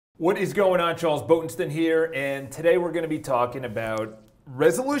What is going on? Charles Botenston here, and today we're going to be talking about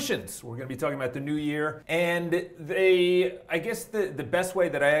resolutions. We're going to be talking about the new year, and I guess the best way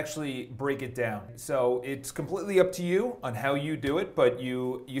that I actually break it down. So it's completely up to you on how you do it, but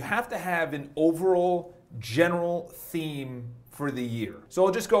you have to have an overall general theme for the year. So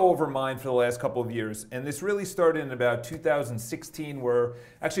I'll just go over mine for the last couple of years, and this really started in about 2016,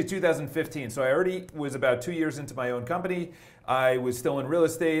 actually 2015. So I already was about 2 years into my own company. I was still in real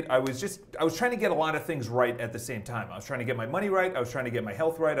estate. I was trying to get a lot of things right at the same time. I was trying to get my money right. I was trying to get my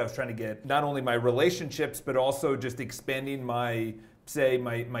health right. I was trying to get not only my relationships, but also just expanding my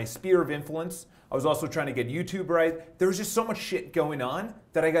sphere of influence. I was also trying to get YouTube right. There was just so much shit going on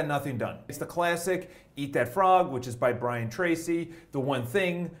that I got nothing done. It's the classic Eat That Frog, which is by Brian Tracy, The One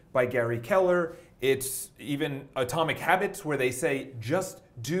Thing by Gary Keller. It's even Atomic Habits, where they say, just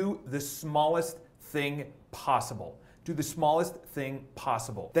do the smallest thing possible. Do the smallest thing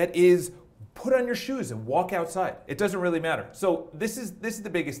possible. That is, put on your shoes and walk outside. It doesn't really matter. So this is the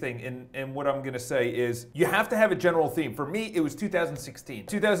biggest thing, and what I'm gonna say is you have to have a general theme. For me, it was 2016.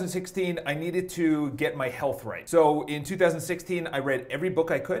 2016, I needed to get my health right. So in 2016, I read every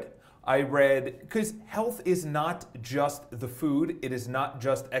book I could. Because health is not just the food, it is not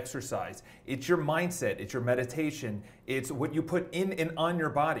just exercise. It's your mindset, it's your meditation, it's what you put in and on your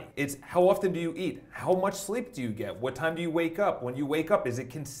body. It's how often do you eat? How much sleep do you get? What time do you wake up? When you wake up, is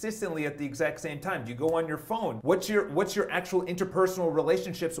it consistently at the exact same time? Do you go on your phone? What's your actual interpersonal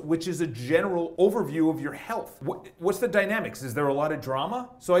relationships, which is a general overview of your health? What's the dynamics? Is there a lot of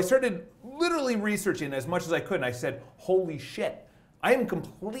drama? So I started literally researching as much as I could, and I said, holy shit. I am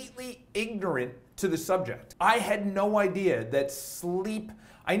completely ignorant to the subject. I had no idea that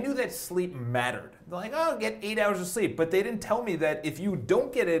I knew that sleep mattered. They're like, oh, get 8 hours of sleep. But they didn't tell me that if you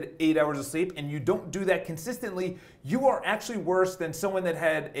don't get 8 hours of sleep and you don't do that consistently, you are actually worse than someone that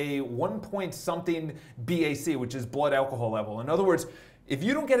had a 1 point something BAC, which is blood alcohol level. In other words, if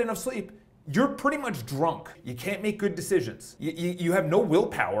you don't get enough sleep, you're pretty much drunk. You can't make good decisions. You have no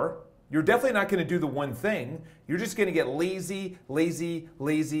willpower. You're definitely not going to do the one thing. You're just going to get lazy,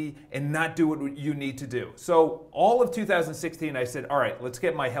 and not do what you need to do. So all of 2016, I said, all right, let's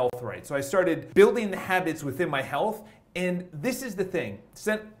get my health right. So I started building the habits within my health, and this is the thing.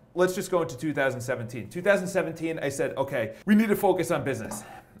 Let's just go into 2017. 2017, I said, okay, we need to focus on business.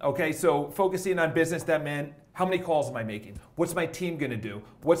 Okay, so focusing on business, that meant how many calls am I making? What's my team gonna do?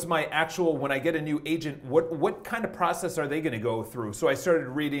 What's my actual, when I get a new agent, what kind of process are they gonna go through? So I started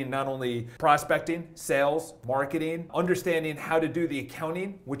reading not only prospecting, sales, marketing, understanding how to do the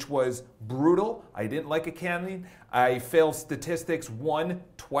accounting, which was brutal. I didn't like accounting. I failed statistics 1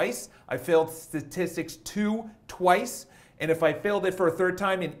 twice. I failed statistics 2 twice. And if I failed it for a third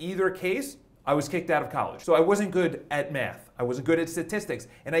time in either case, I was kicked out of college. So I wasn't good at math. I wasn't good at statistics.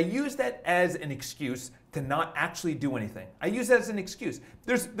 And I used that as an excuse to not actually do anything. I use that as an excuse.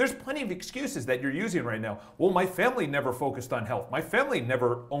 There's plenty of excuses that you're using right now. Well, my family never focused on health. My family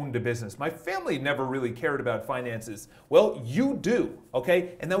never owned a business. My family never really cared about finances. Well, you do,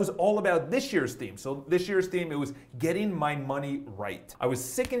 okay? And that was all about this year's theme. So this year's theme, it was getting my money right. I was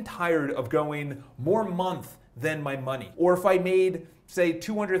sick and tired of going more month than my money. Or if I made, say,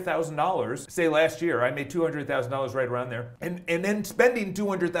 $200,000, say last year, I made $200,000 right around there, and then spending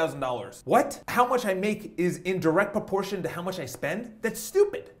 $200,000. What? How much I make is in direct proportion to how much I spend? That's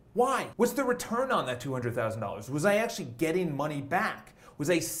stupid. Why? What's the return on that $200,000? Was I actually getting money back? Was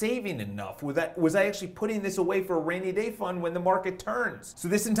I saving enough? Was I actually putting this away for a rainy day fund when the market turns? So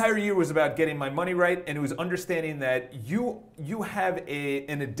this entire year was about getting my money right, and it was understanding that you have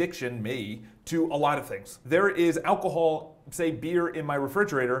an addiction, me, to a lot of things. There is alcohol, say beer in my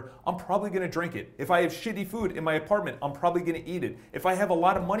refrigerator, I'm probably gonna drink it. If I have shitty food in my apartment, I'm probably gonna eat it. If I have a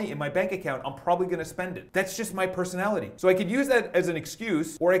lot of money in my bank account, I'm probably gonna spend it. That's just my personality. So I could use that as an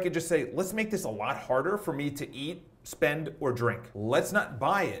excuse, or I could just say, let's make this a lot harder for me to eat, spend, or drink. Let's not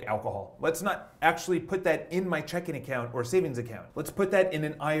buy it, alcohol. Let's not actually put that in my checking account or savings account. Let's put that in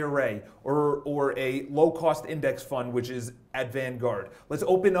an IRA or a low-cost index fund, which is at Vanguard. Let's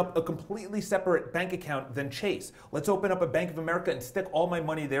open up a completely separate bank account than Chase. Let's open up a Bank of America and stick all my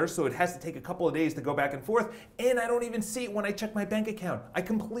money there so it has to take a couple of days to go back and forth, and I don't even see it when I check my bank account. I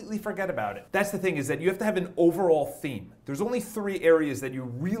completely forget about it. That's the thing, is that you have to have an overall theme. There's only 3 areas that you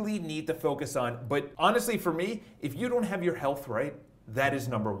really need to focus on, but honestly for me, if you don't have your health right, that is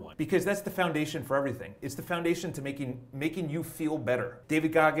number 1, because that's the foundation for everything. It's the foundation to making you feel better.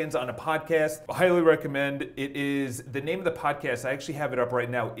 David Goggins on a podcast, I highly recommend. It is, the name of the podcast, I actually have it up right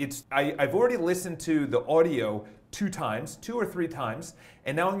now. I've already listened to the audio 2 or 3 times,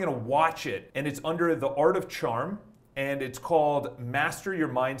 and now I'm gonna watch it, and it's under The Art of Charm. and it's called Master Your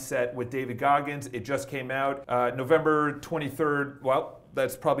Mindset with David Goggins. It just came out November 23rd. Well,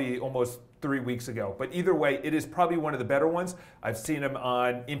 that's probably almost 3 weeks ago. But either way, it is probably one of the better ones. I've seen him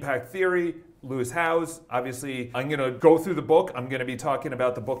on Impact Theory, Lewis Howes. Obviously, I'm gonna go through the book. I'm gonna be talking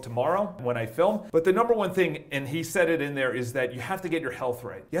about the book tomorrow when I film. But the number one thing, and he said it in there, is that you have to get your health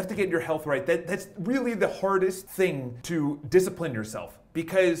right. You have to get your health right. That's really the hardest thing to discipline yourself,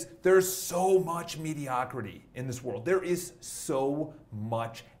 because there's so much mediocrity in this world. There is so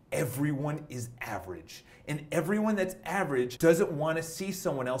much. Everyone is average. And everyone that's average doesn't want to see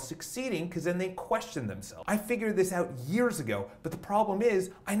someone else succeeding, because then they question themselves. I figured this out years ago, but the problem is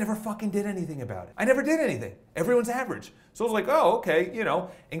I never fucking did anything about it. I never did anything. Everyone's average. So I was like, oh, okay,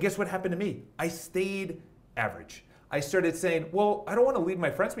 and guess what happened to me? I stayed average. I started saying, well, I don't want to leave my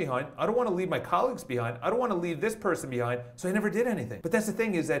friends behind. I don't want to leave my colleagues behind. I don't want to leave this person behind. So I never did anything. But that's the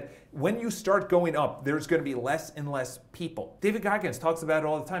thing, is that when you start going up, there's going to be less and less people. David Goggins talks about it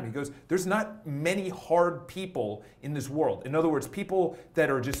all the time. He goes, there's not many hard people in this world. In other words, people that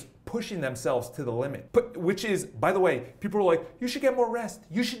are just pushing themselves to the limit. Which is, by the way, people are like, you should get more rest.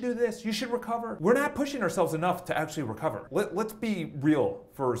 You should do this. You should recover. We're not pushing ourselves enough to actually recover. Let's be real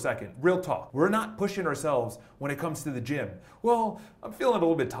for a second. Real talk. We're not pushing ourselves when it comes to the gym. Well, I'm feeling a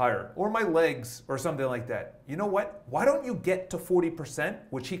little bit tired, or my legs, or something like that. You know what? Why don't you get to 40%,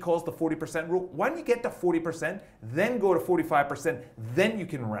 which he calls the 40% rule? Why don't you get to 40%, then go to 45%, then you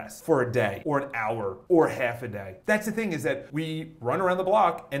can rest for a day, or an hour, or half a day. That's the thing, is that we run around the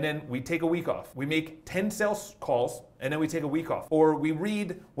block and then we take a week off. We make 10 sales calls and then we take a week off. Or we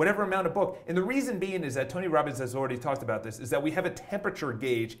read whatever amount of book. And the reason being is that Tony Robbins has already talked about this, is that we have a temperature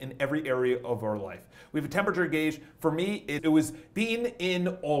gauge in every area of our life. We have a temperature gauge. For me, it was being in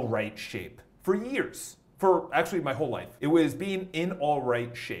all right shape for years. For actually my whole life. It was being in all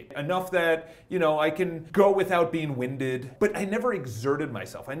right shape. Enough that, I can go without being winded, but I never exerted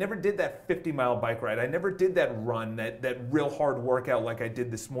myself. I never did that 50-mile bike ride. I never did that run, that real hard workout like I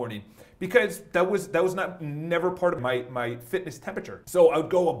did this morning, because that was never part of my fitness temperature. So I would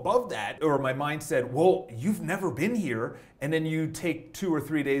go above that, or my mind said, well, you've never been here, and then you take 2 or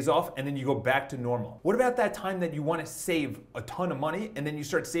 3 days off, and then you go back to normal. What about that time that you want to save a ton of money, and then you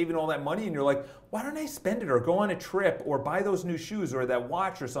start saving all that money, and you're like, why don't I spend it, or go on a trip, or buy those new shoes, or that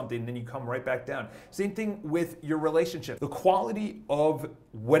watch or something, and then you come right back down. Same thing with your relationship. The quality of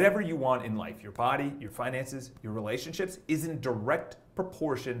whatever you want in life, your body, your finances, your relationships, is in direct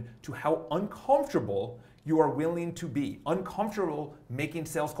proportion to how uncomfortable you are willing to be. Uncomfortable making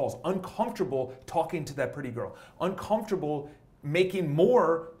sales calls, uncomfortable talking to that pretty girl, uncomfortable making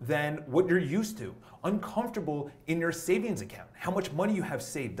more than what you're used to, uncomfortable in your savings account, how much money you have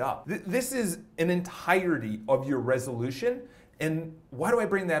saved up. This is an entirety of your resolution. And why do I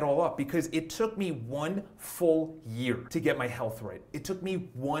bring that all up? Because it took me 1 full year to get my health right. It took me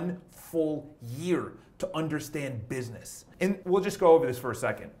 1 full year to understand business. And we'll just go over this for a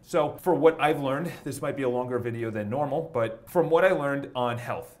second. So for what I've learned, this might be a longer video than normal, but from what I learned on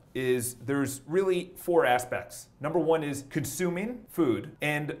health, is there's really 4 aspects. Number 1 is consuming food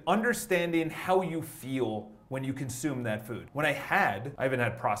and understanding how you feel when you consume that food. I haven't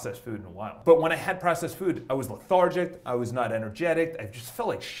had processed food in a while, but when I had processed food, I was lethargic, I was not energetic, I just felt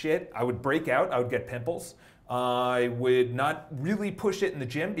like shit. I would break out, I would get pimples. I would not really push it in the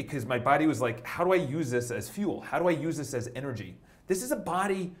gym because my body was like, how do I use this as fuel? How do I use this as energy? This is a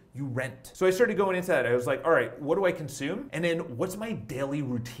body you rent. So I started going into that. I was like, all right, what do I consume? And then what's my daily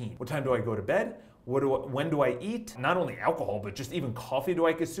routine? What time do I go to bed? When do I eat? Not only alcohol, but just even coffee do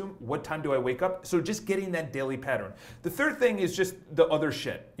I consume? What time do I wake up? So just getting that daily pattern. The third thing is just the other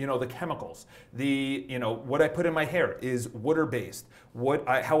shit, the chemicals. What I put in my hair is water-based.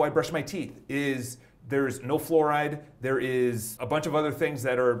 How I brush my teeth is, there's no fluoride. There is a bunch of other things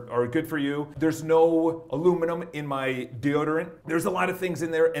that are good for you. There's no aluminum in my deodorant. There's a lot of things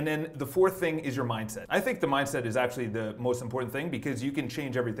in there. And then the fourth thing is your mindset. I think the mindset is actually the most important thing, because you can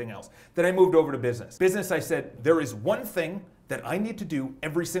change everything else. Then I moved over to business. Business, I said, there is one thing that I need to do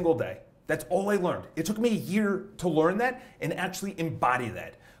every single day. That's all I learned. It took me a year to learn that and actually embody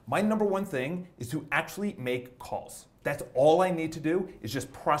that. My number 1 thing is to actually make calls. That's all I need to do, is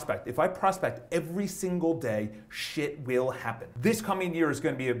just prospect. If I prospect every single day, shit will happen. This coming year is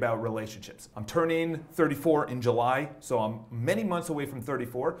going to be about relationships. I'm turning 34 in July, so I'm many months away from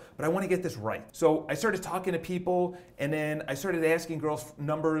 34, but I want to get this right. So I started talking to people, and then I started asking girls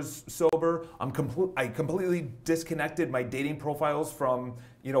numbers sober. I completely disconnected my dating profiles from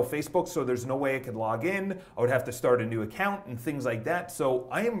Facebook, so there's no way I could log in. I would have to start a new account and things like that. So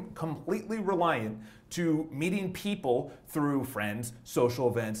I am completely reliant to meeting people through friends, social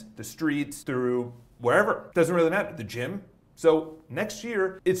events, the streets, through wherever. Doesn't really matter. The gym. So next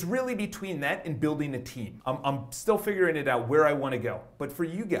year, it's really between that and building a team. I'm still figuring it out where I want to go. But for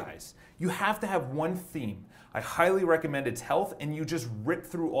you guys, you have to have one theme. I highly recommend it's health, and you just rip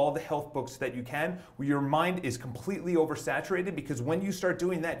through all the health books that you can where your mind is completely oversaturated, because when you start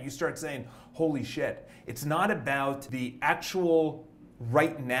doing that, you start saying, holy shit. It's not about the actual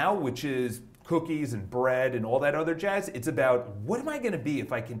right now, which is cookies and bread and all that other jazz. It's about, what am I going to be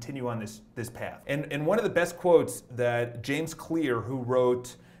if I continue on this path? And one of the best quotes that James Clear, who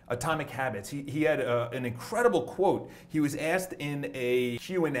wrote Atomic Habits, he had an incredible quote. He was asked in a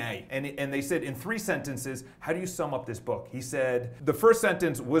Q&A, and they said, in 3 sentences, how do you sum up this book? He said, the first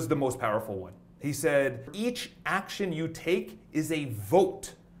sentence was the most powerful one. He said, each action you take is a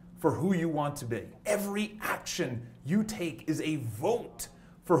vote for who you want to be. Every action you take is a vote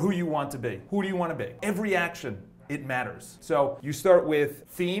for who you want to be. Who do you want to be? Every action, it matters. So you start with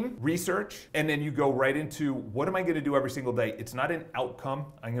theme, research, and then you go right into, what am I going to do every single day? It's not an outcome.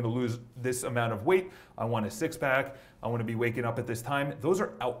 I'm going to lose this amount of weight. I want a 6-pack. I want to be waking up at this time. Those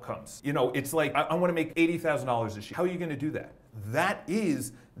are outcomes. You know, it's like, I want to make $80,000 this year. How are you going to do that? That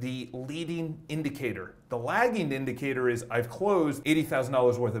is the leading indicator. The lagging indicator is, I've closed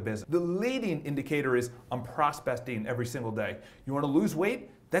 $80,000 worth of business. The leading indicator is, I'm prospecting every single day. You want to lose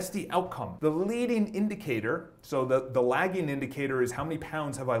weight? That's the outcome. The leading indicator, so the lagging indicator is, how many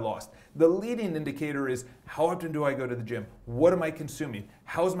pounds have I lost? The leading indicator is, how often do I go to the gym? What am I consuming?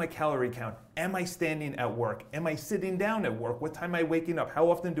 How's my calorie count? Am I standing at work? Am I sitting down at work? What time am I waking up? How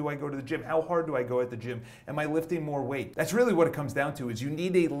often do I go to the gym? How hard do I go at the gym? Am I lifting more weight? That's really what it comes down to, is you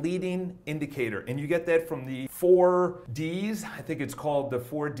need a leading indicator. And you get that from the 4 Ds. I think it's called the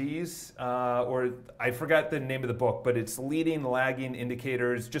 4 Ds, or I forgot the name of the book, but it's leading, lagging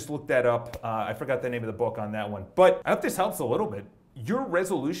indicators. Just look that up. I forgot the name of the book on that one. But I hope this helps a little bit. Your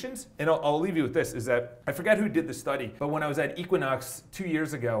resolutions, and I'll leave you with this, is that I forgot who did the study, but when I was at Equinox 2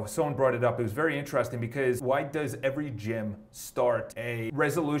 years ago, someone brought it up. It was very interesting, because why does every gym start a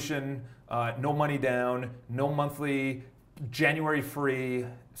resolution, no money down, no monthly, January free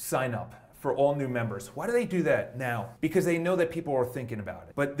sign up for all new members? Why do they do that now? Because they know that people are thinking about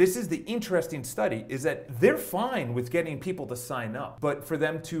it. But this is the interesting study, is that they're fine with getting people to sign up, but for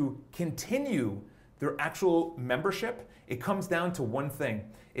them to continue their actual membership, it comes down to one thing.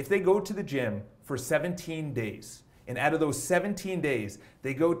 If they go to the gym for 17 days, and out of those 17 days,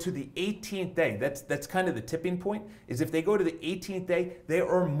 they go to the 18th day, that's kind of the tipping point, is if they go to the 18th day, they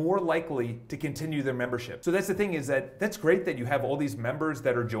are more likely to continue their membership. So that's the thing, is that that's great that you have all these members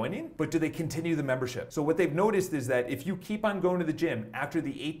that are joining, but do they continue the membership? So what they've noticed is that if you keep on going to the gym after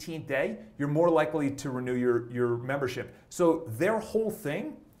the 18th day, you're more likely to renew your membership. So their whole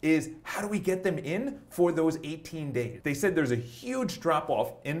thing is, how do we get them in for those 18 days? They said there's a huge drop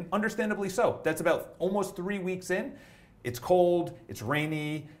off, and understandably so. That's about almost 3 weeks in. It's cold, it's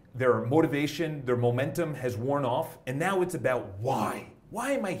rainy, their motivation, their momentum has worn off, and now it's about why.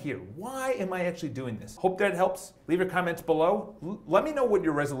 Why am I here? Why am I actually doing this? Hope that helps. Leave your comments below. Let me know what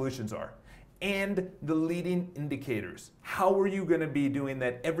your resolutions are and the leading indicators. How are you gonna be doing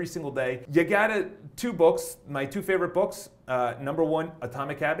that every single day? You got 2 books, my 2 favorite books. Number 1,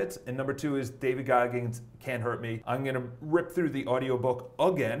 Atomic Habits, and number 2 is David Goggins' Can't Hurt Me. I'm gonna rip through the audiobook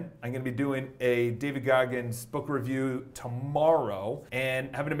again. I'm gonna be doing a David Goggins book review tomorrow.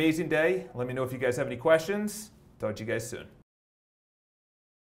 And have an amazing day. Let me know if you guys have any questions. Talk to you guys soon.